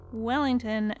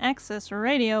Wellington Access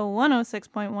Radio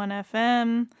 106.1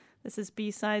 FM. This is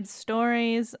B-Side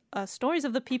Stories, stories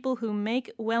of the people who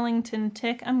make Wellington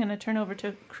tick. I'm going to turn over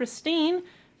to Christine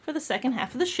for the second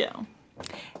half of the show.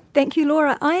 Thank you,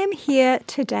 Laura. I am here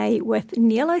today with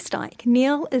Neil Ostyke.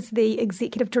 Neil is the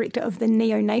Executive Director of the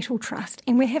Neonatal Trust,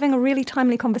 and we're having a really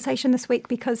timely conversation this week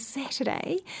because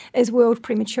Saturday is World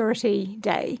Prematurity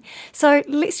Day. So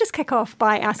let's just kick off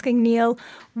by asking Neil,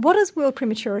 what is World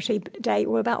Prematurity Day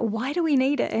all about? Why do we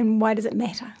need it and why does it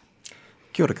matter?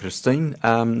 Kia ora, Christine.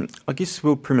 I guess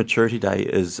World Prematurity Day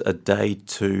is a day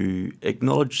to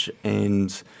acknowledge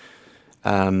and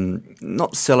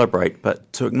not celebrate,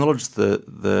 but to acknowledge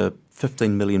the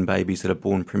 15 million babies that are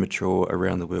born premature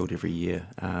around the world every year.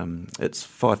 It's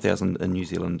 5,000 in New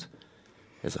Zealand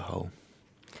as a whole.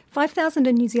 5,000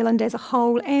 in New Zealand as a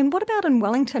whole. And what about in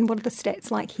Wellington? What are the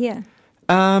stats like here?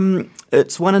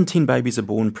 It's 1 in 10 babies are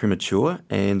born premature,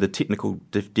 and the technical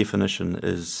definition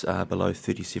is below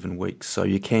 37 weeks. So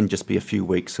you can just be a few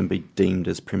weeks and be deemed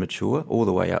as premature, all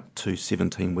the way up to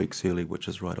 17 weeks early, which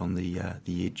is right on the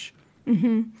edge.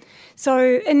 Mm-hmm.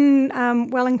 So in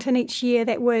Wellington each year,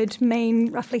 that would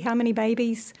mean roughly how many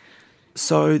babies?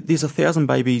 So there's 1,000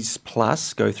 babies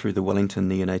plus go through the Wellington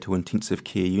Neonatal Intensive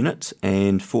Care Unit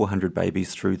and 400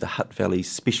 babies through the Hutt Valley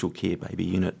Special Care Baby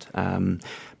Unit.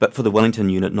 But for the Wellington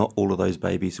unit, not all of those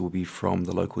babies will be from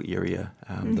the local area.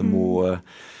 The more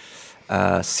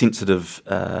sensitive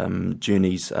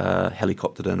journeys are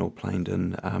helicoptered in or planed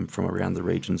in from around the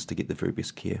regions to get the very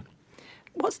best care.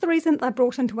 What's the reason they're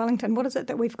brought into Wellington? What is it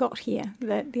that we've got here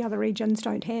that the other regions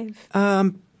don't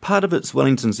have? Part of it's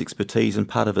Wellington's expertise and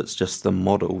part of it's just the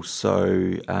model. So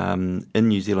in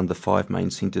New Zealand, the 5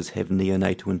 main centres have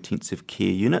neonatal intensive care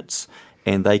units,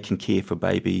 and they can care for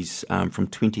babies from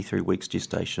 23 weeks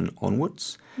gestation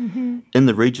onwards. Mm-hmm. In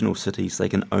the regional cities, they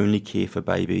can only care for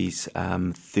babies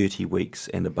 30 weeks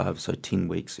and above, so 10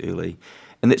 weeks early.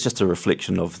 And that's just a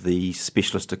reflection of the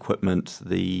specialist equipment,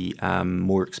 the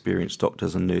more experienced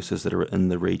doctors and nurses that are in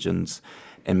the regions,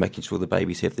 and making sure the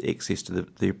babies have the access to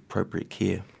the appropriate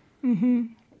care. Mm-hmm.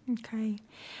 Okay.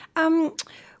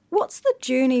 What's the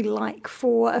journey like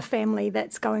for a family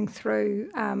that's going through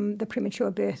the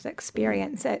premature birth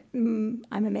experience? I'm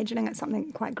imagining it's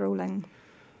something quite gruelling.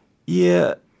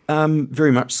 Yeah,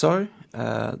 very much so.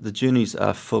 The journeys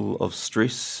are full of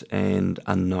stress and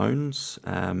unknowns.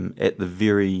 At the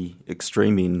very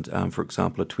extreme end, for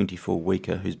example, a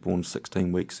 24-weeker who's born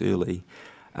 16 weeks early,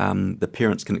 the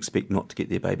parents can expect not to get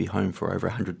their baby home for over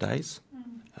 100 days.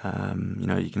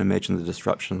 You can imagine the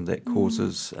disruption that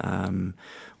causes.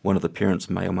 One of the parents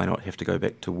may or may not have to go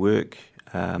back to work.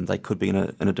 They could be in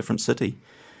a different city.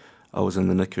 I was in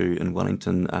the NICU in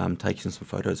Wellington taking some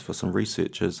photos for some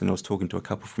researchers, and I was talking to a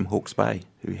couple from Hawke's Bay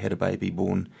who had a baby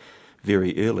born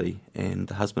very early, and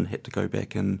the husband had to go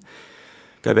back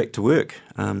to work.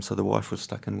 So the wife was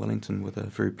stuck in Wellington with a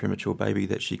very premature baby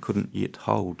that she couldn't yet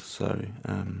hold. So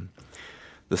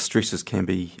the stresses can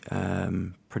be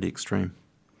pretty extreme.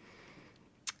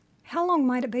 How long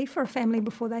might it be for a family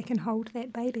before they can hold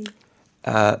that baby?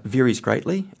 Varies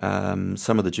greatly.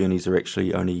 Some of the journeys are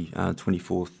actually only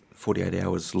 48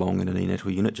 hours long in a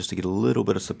neonatal unit just to get a little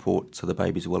bit of support so the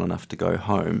baby's well enough to go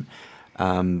home.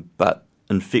 But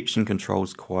infection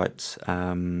control's quite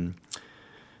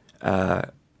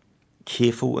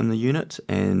careful in the unit,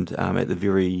 and at the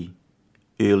very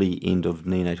early end of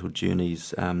neonatal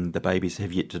journeys, the babies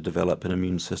have yet to develop an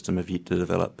immune system, have yet to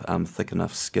develop thick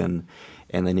enough skin,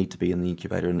 and they need to be in the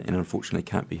incubator and unfortunately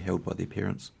can't be held by their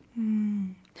parents.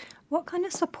 What kind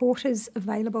of support is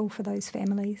available for those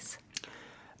families?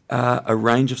 A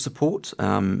range of support.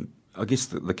 I guess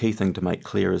the key thing to make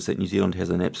clear is that New Zealand has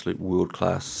an absolute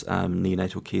world-class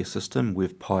neonatal care system.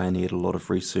 We've pioneered a lot of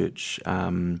research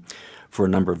for a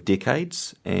number of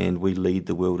decades, and we lead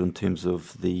the world in terms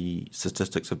of the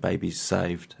statistics of babies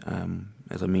saved.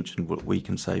 As I mentioned, we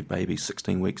can save babies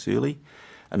 16 weeks early.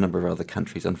 A number of other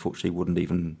countries, unfortunately, wouldn't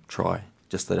even try.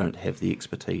 Just they don't have the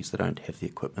expertise, they don't have the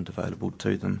equipment available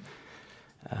to them.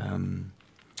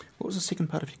 What was the second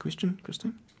part of your question,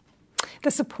 Christine?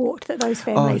 The support that those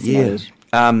families need.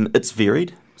 It's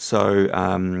varied. So,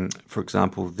 for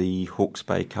example, the Hawke's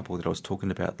Bay couple that I was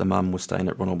talking about, the mum was staying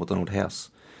at Ronald McDonald House.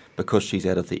 Because she's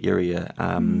out of the area,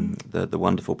 the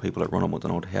wonderful people at Ronald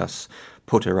McDonald House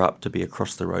put her up to be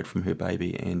across the road from her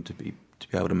baby and to be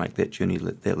able to make that journey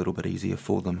that little bit easier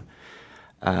for them.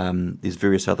 There's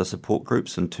various other support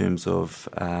groups in terms of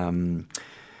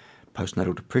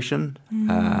postnatal depression.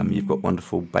 You've got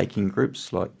wonderful baking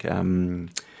groups like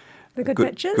the Good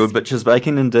Bitches. Good Bitches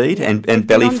Baking, indeed, and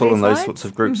Bellyful and those sorts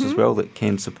of groups as well that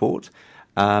can support.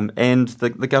 And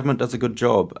the government does a good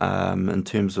job in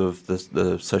terms of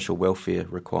the social welfare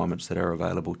requirements that are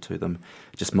available to them.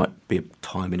 It just might be a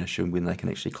timing issue when they can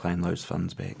actually claim those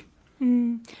funds back.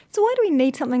 So why do we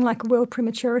need something like a World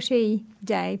Prematurity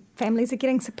Day? Families are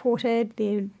getting supported,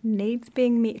 their needs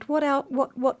being met.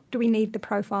 What do we need the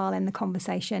profile and the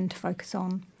conversation to focus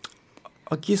on?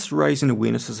 I guess raising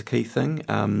awareness is a key thing.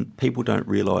 People don't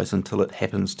realise until it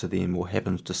happens to them or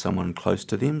happens to someone close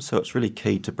to them. So it's really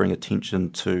key to bring attention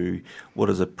to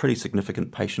what is a pretty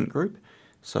significant patient group.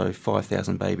 So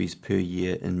 5,000 babies per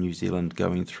year in New Zealand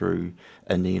going through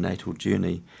a neonatal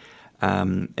journey.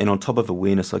 And on top of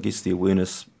awareness, I guess the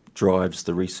awareness drives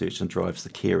the research and drives the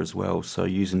care as well. So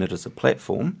using it as a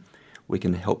platform, we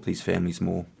can help these families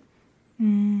more.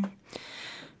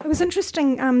 It was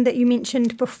interesting that you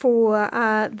mentioned before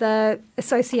the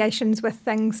associations with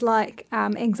things like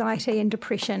anxiety and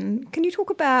depression. Can you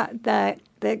talk about the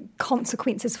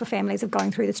consequences for families of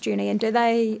going through this journey, and do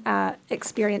they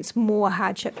experience more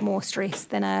hardship, more stress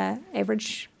than an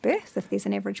average birth, if there's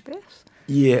an average birth?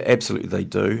 Yeah, absolutely they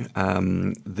do.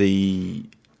 The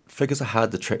figures are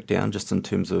hard to track down just in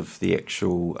terms of the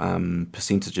actual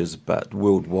percentages, but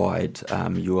worldwide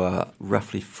you are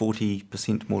roughly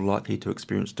 40% more likely to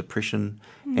experience depression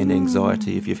and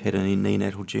anxiety if you've had a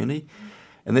neonatal journey.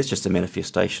 And that's just a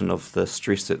manifestation of the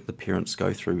stress that the parents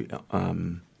go through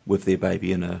with their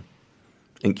baby in an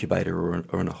incubator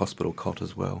or in a hospital cot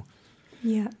as well.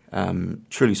 Yeah.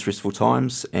 Truly stressful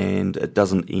times, and it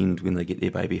doesn't end when they get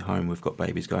their baby home. We've got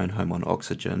babies going home on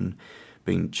oxygen,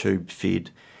 being tube fed,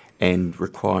 and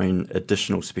requiring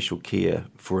additional special care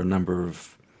for a number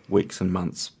of weeks and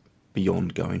months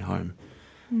beyond going home.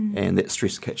 And that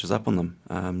stress catches up on them,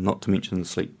 not to mention the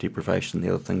sleep deprivation and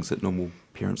the other things that normal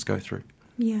parents go through.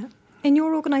 Yeah. In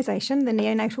your organisation, the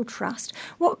Neonatal Trust,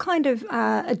 what kind of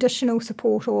additional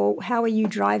support, or how are you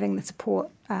driving the support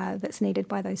that's needed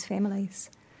by those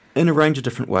families? In a range of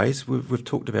different ways. We've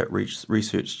talked about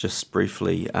research just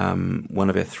briefly. One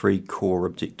of our 3 core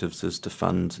objectives is to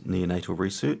fund neonatal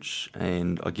research,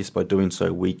 and I guess by doing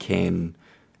so we can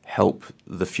help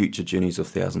the future journeys of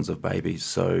thousands of babies.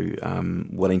 So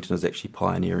Wellington is actually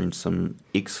pioneering some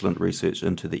excellent research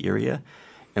into the area,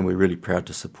 and we're really proud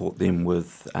to support them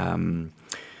with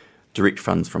direct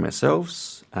funds from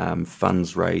ourselves,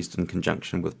 funds raised in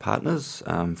conjunction with partners.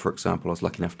 For example, I was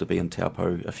lucky enough to be in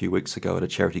Taupo a few weeks ago at a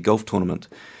charity golf tournament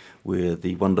where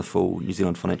the wonderful New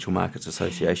Zealand Financial Markets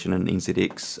Association and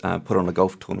NZX put on a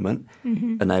golf tournament,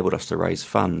 enabled us to raise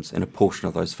funds, and a portion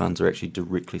of those funds are actually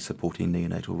directly supporting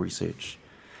neonatal research.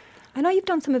 I know you've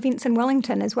done some events in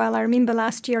Wellington as well. I remember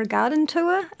last year a garden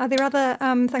tour. Are there other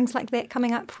things like that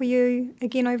coming up for you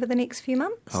again over the next few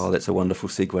months? Oh, that's a wonderful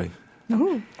segue.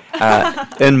 Ooh.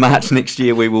 In March next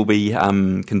year, we will be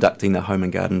conducting a home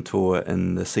and garden tour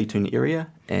in the Seatoon area,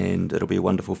 and it'll be a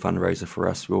wonderful fundraiser for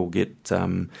us. We'll get sort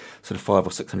of 500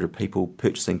 or 600 people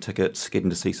purchasing tickets, getting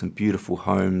to see some beautiful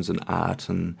homes and art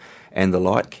and the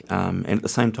like, and at the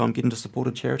same time getting to support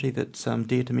a charity that's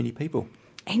dear to many people.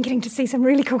 And getting to see some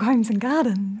really cool homes and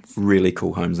gardens. Really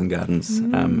cool homes and gardens.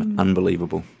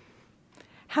 Unbelievable.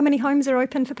 How many homes are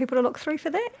open for people to look through for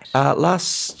that?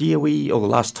 Last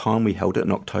time we held it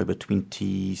in October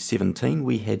 2017,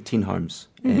 we had 10 homes,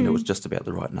 and it was just about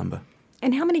the right number.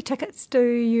 And how many tickets do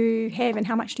you have, and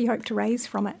how much do you hope to raise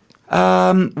from it?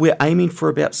 We're aiming for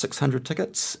about 600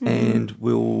 tickets, and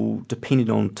we'll, depending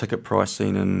on ticket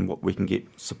pricing and what we can get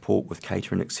support with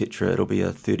catering, etc., it'll be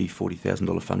a $30,000,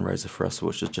 $40,000 fundraiser for us,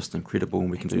 which is just incredible,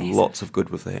 and we can do lots of good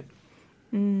with that.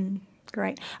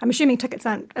 Great. I'm assuming tickets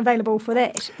aren't available for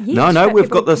that yet. No, we've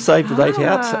got the save the date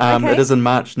out. Okay. It is in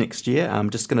March next year. I'm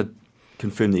just going to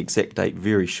confirm the exact date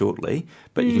very shortly,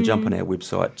 but you can jump on our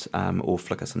website or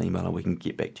flick us an email and we can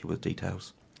get back to you with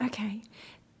details. Okay.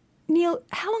 Neil,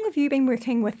 how long have you been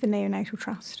working with the Neonatal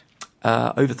Trust?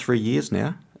 Over 3 years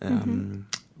now.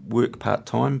 Work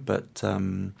part-time, but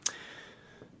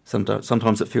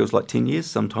sometimes it feels like 10 years,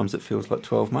 sometimes it feels like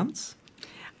 12 months.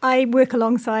 I work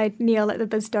alongside Neil at the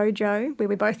Biz Dojo, where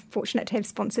we're both fortunate to have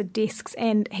sponsored desks,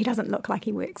 and he doesn't look like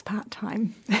he works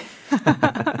part-time.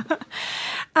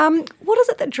 What is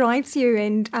it that drives you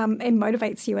and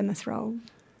motivates you in this role?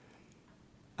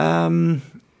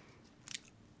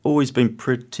 Always been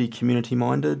pretty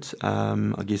community-minded.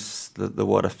 I guess the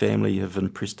wider family have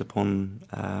impressed upon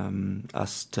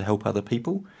us to help other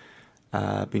people.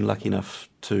 Been lucky enough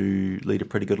to lead a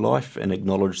pretty good life and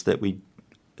acknowledge that we,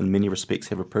 in many respects,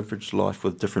 have a privileged life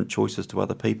with different choices to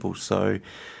other people. So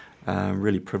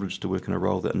really privileged to work in a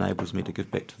role that enables me to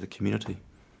give back to the community.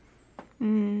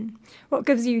 What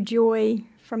gives you joy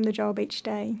from the job each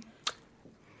day?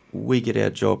 we get our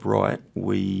job right,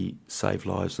 we save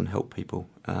lives and help people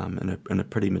in a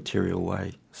pretty material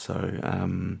way. So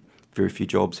very few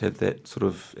jobs have that sort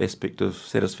of aspect of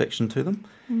satisfaction to them.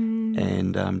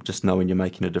 And just knowing you're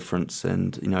making a difference,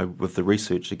 and with the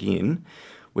research again,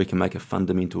 we can make a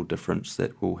fundamental difference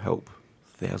that will help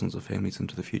thousands of families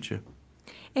into the future.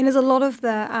 And is a lot of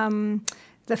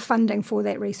the funding for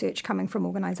that research coming from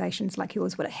organisations like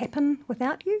yours? Would it happen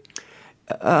without you?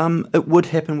 It would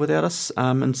happen without us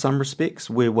in some respects.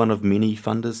 We're one of many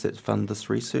funders that fund this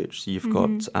research. You've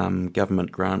got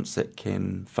government grants that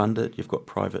can fund it. You've got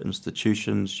private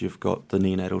institutions. You've got the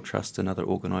Neonatal Trust and other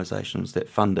organisations that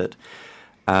fund it.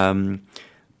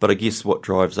 But I guess what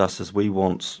drives us is we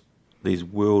want these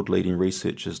world-leading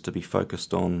researchers to be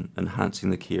focused on enhancing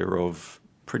the care of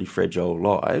pretty fragile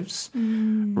lives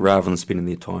rather than spending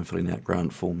their time filling out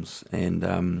grant forms.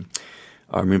 And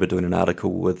I remember doing an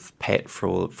article with Pat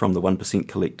from the 1%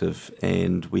 Collective,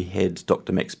 and we had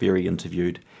Dr. Max Berry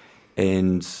interviewed,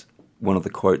 and one of the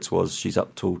quotes was, she's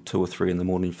up till 2 or 3 in the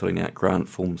morning filling out grant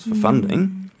forms for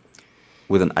funding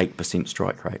with an 8%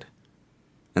 strike rate.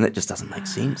 And that just doesn't make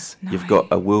sense. No. You've got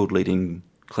a world-leading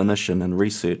clinician and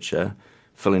researcher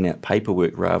filling out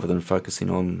paperwork rather than focusing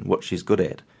on what she's good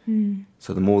at.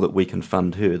 So the more that we can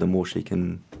fund her, the more she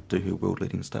can do her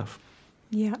world-leading stuff.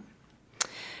 Yeah.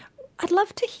 I'd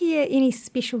love to hear any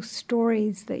special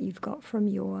stories that you've got from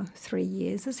your 3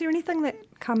 years. Is there anything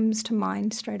that comes to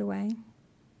mind straight away?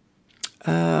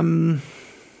 Don't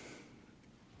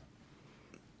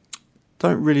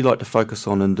really like to focus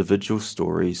on individual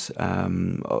stories.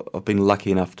 I've been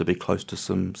lucky enough to be close to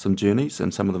some journeys,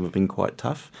 and some of them have been quite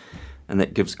tough, and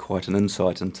that gives quite an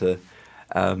insight into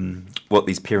what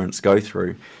these parents go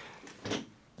through.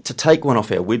 To take one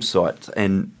off our website,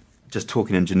 and just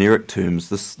talking in generic terms,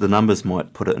 the numbers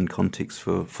might put it in context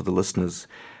for the listeners.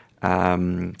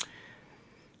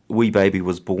 Wee baby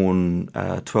was born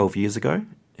 12 years ago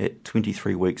at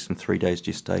 23 weeks and 3 days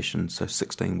gestation, so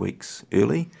 16 weeks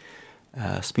early.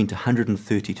 Spent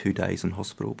 132 days in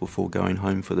hospital before going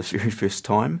home for the very first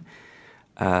time.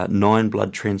 9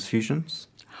 blood transfusions.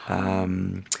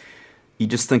 You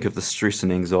just think of the stress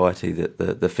and anxiety that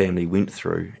the family went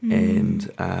through,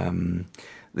 and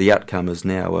the outcome is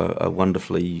now a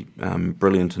wonderfully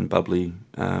brilliant and bubbly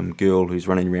girl who's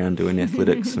running around doing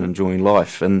athletics and enjoying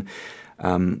life. And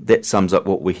that sums up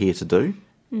what we're here to do.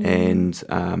 And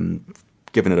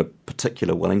given it a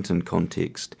particular Wellington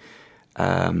context,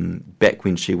 back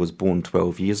when she was born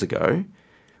 12 years ago,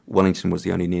 Wellington was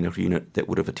the only neonatal unit that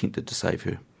would have attempted to save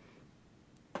her.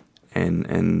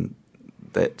 And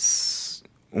that's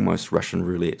almost Russian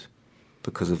roulette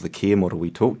because of the care model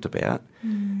we talked about.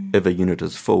 If a unit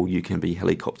is full, you can be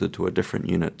helicoptered to a different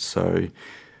unit. So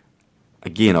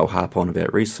again, I'll harp on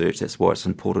about research. That's why it's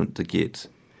important to get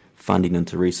funding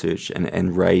into research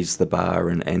and raise the bar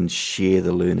and share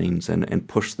the learnings and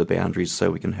push the boundaries so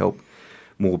we can help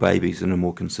more babies in a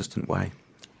more consistent way.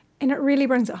 And it really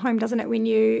brings it home, doesn't it, when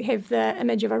you have the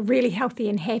image of a really healthy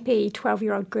and happy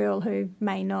 12-year-old girl who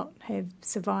may not have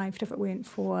survived if it weren't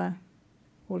for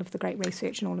all of the great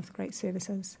research and all of the great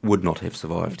services. Would not have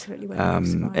survived. Absolutely would not have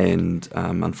survived. And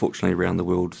unfortunately around the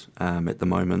world at the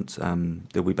moment,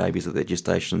 there'll be babies at that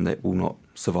gestation that will not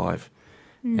survive.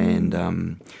 And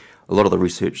a lot of the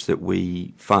research that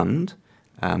we fund,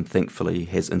 thankfully,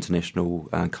 has international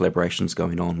collaborations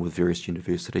going on with various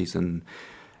universities and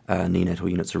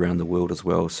neonatal units around the world as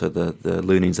well. So the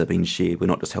learnings are being shared. We're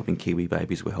not just helping Kiwi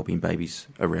babies, we're helping babies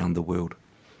around the world.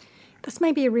 This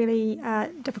may be a really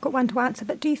difficult one to answer,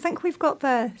 but do you think we've got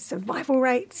the survival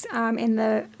rates and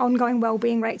the ongoing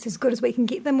wellbeing rates as good as we can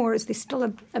get them, or is there still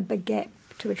a big gap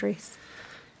to address?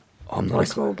 Or a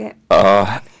small gap?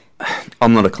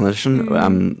 I'm not a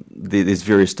clinician. There's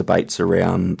various debates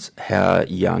around how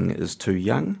young is too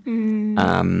young,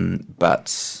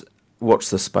 but watch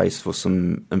the space for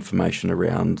some information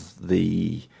around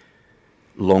the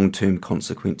long-term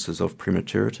consequences of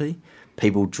prematurity.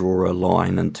 People draw a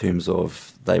line in terms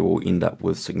of they will end up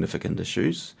with significant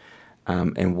issues.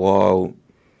 And while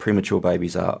premature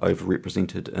babies are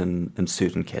overrepresented in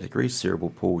certain categories, cerebral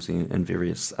palsy and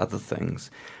various other things,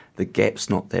 the gap's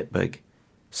not that big.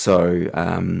 So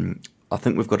I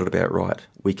think we've got it about right.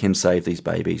 We can save these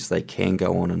babies. They can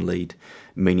go on and lead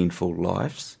meaningful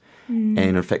lives. And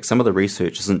in fact, some of the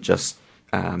research isn't just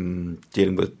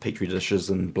dealing with petri dishes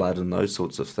and blood and those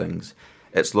sorts of things.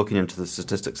 It's looking into the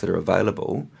statistics that are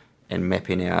available and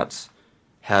mapping out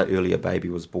how early a baby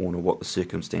was born or what the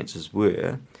circumstances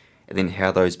were, and then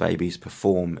how those babies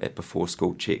perform at before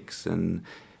school checks and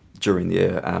during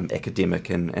their academic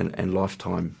and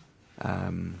lifetime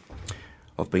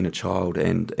of I've been a child,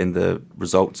 and the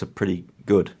results are pretty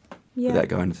good, without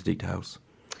going into details.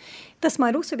 This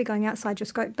might also be going outside your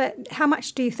scope, but how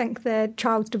much do you think the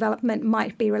child's development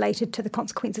might be related to the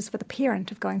consequences for the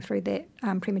parent of going through that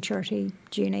prematurity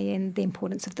journey, and the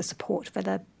importance of the support for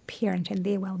the parent and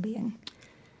their well-being?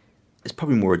 It's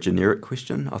probably more a generic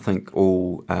question. I think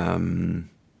all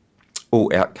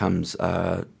outcomes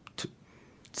are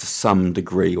to some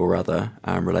degree or other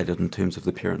related in terms of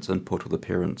the parent's input or the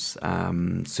parent's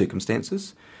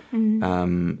circumstances.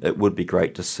 It would be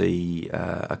great to see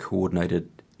a coordinated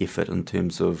effort in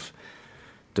terms of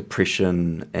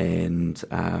depression and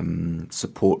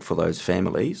support for those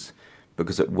families,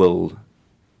 because it will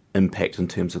impact in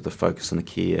terms of the focus and the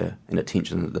care and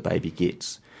attention that the baby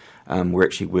gets. We're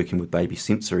actually working with Baby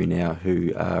Sensory now,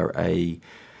 who are a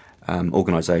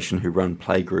organisation who run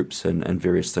playgroups and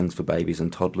various things for babies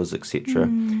and toddlers, etc.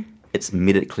 It's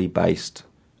medically based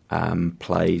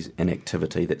plays and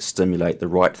activity that stimulate the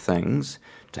right things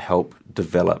to help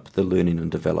develop the learning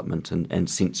and development and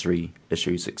sensory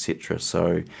issues, etc.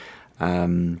 So,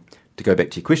 to go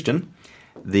back to your question,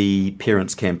 the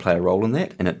parents can play a role in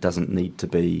that, and it doesn't need to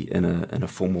be in a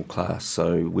formal class.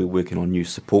 So we're working on new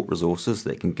support resources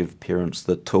that can give parents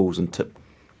the tools and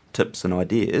tips and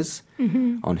ideas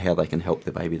on how they can help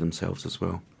their baby themselves as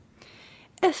well.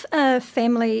 If a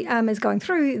family is going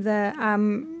through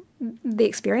the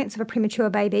experience of a premature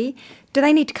baby, do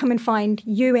they need to come and find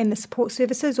you and the support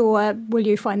services, or will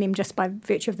you find them just by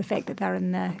virtue of the fact that they're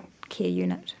in the care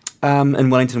unit? In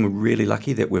Wellington, we're really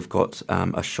lucky that we've got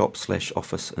a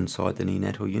shop/office inside the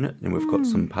neonatal unit, and we've got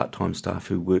some part-time staff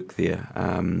who work there.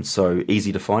 So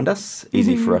easy to find us,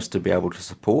 easy for us to be able to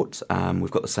support.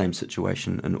 We've got the same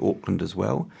situation in Auckland as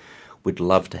well. We'd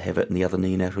love to have it in the other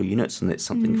neonatal units, and that's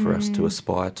something for us to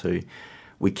aspire to.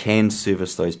 We can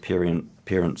service those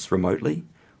parents remotely.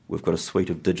 We've got a suite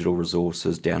of digital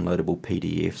resources, downloadable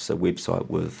PDFs, a website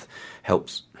with help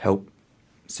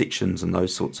sections and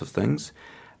those sorts of things.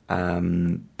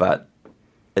 But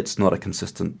it's not a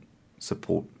consistent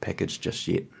support package just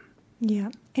yet. Yeah.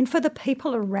 And for the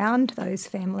people around those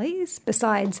families,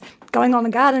 besides going on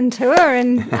a garden tour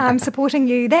and supporting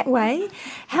you that way,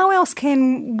 how else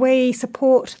can we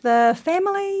support the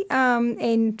family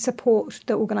and support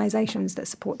the organisations that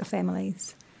support the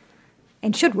families?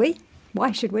 And should we?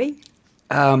 Why should we?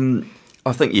 I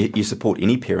think you support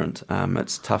any parent.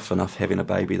 It's tough enough having a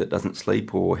baby that doesn't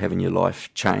sleep or having your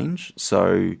life change.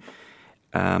 So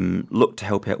look to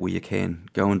help out where you can.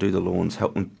 Go and do the lawns,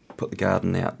 help them put the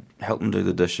garden out, help them do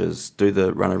the dishes, do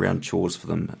the run-around chores for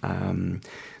them.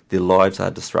 Their lives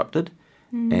are disrupted,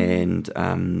 and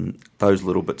those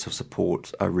little bits of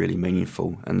support are really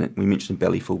meaningful. And we mentioned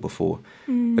Bellyful before.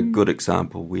 A good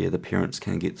example where the parents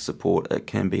can get support. It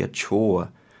can be a chore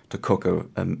to cook a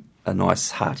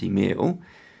nice hearty meal,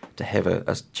 to have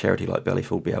a charity like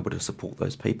Bellyful be able to support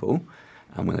those people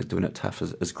when they're doing it tough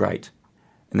is great.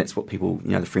 And that's what people,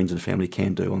 the friends and family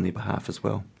can do on their behalf as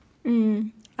well.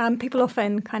 People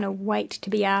often kind of wait to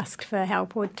be asked for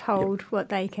help or told what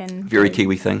they can Very do.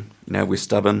 Kiwi thing. We're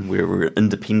stubborn, we're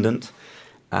independent.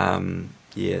 Don't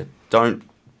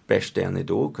bash down their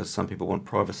door, because some people want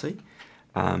privacy.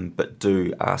 But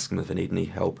do ask them if they need any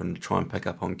help, and try and pick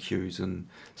up on cues and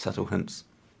subtle hints.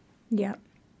 Yeah.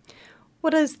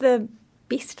 What is the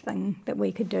best thing that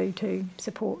we could do to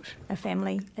support a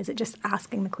family? Is it just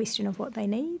asking the question of what they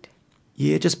need?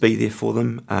 Yeah, just be there for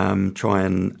them. Try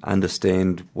and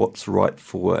understand what's right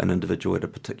for an individual at a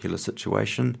particular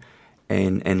situation,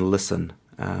 and listen.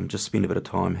 Just spend a bit of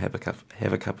time, have a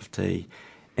cup of tea,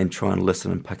 and try and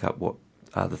listen and pick up what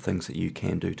are the things that you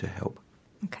can do to help.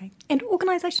 Okay. And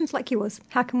organisations like yours,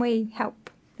 how can we help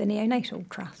the Neonatal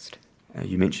Trust?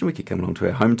 You mentioned we could come along to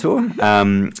our home tour.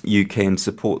 You can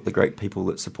support the great people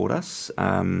that support us.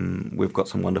 We've got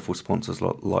some wonderful sponsors,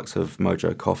 likes of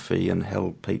Mojo Coffee and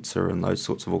Hell Pizza and those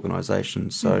sorts of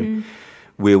organisations. So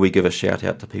where we give a shout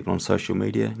out to people on social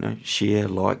media, share,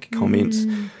 like, comment,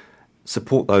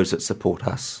 support those that support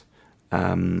us.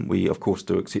 We, of course,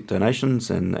 do accept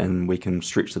donations, and we can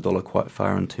stretch the dollar quite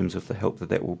far in terms of the help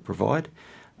that will provide.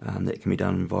 That can be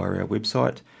done via our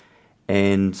website.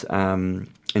 And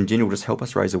in general, just help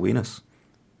us raise awareness.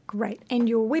 Great. And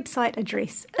your website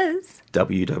address is?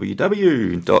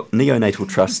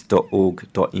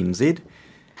 www.neonataltrust.org.nz,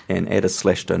 and add a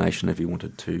 /donation if you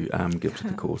wanted to give to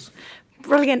the cause.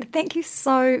 Brilliant. Thank you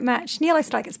so much. Neil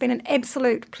O'Styke, it's been an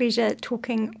absolute pleasure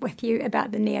talking with you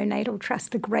about the Neonatal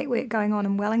Trust, the great work going on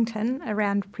in Wellington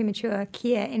around premature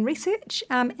care and research,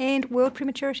 and World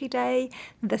Prematurity Day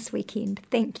this weekend.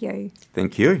 Thank you.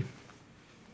 Thank you.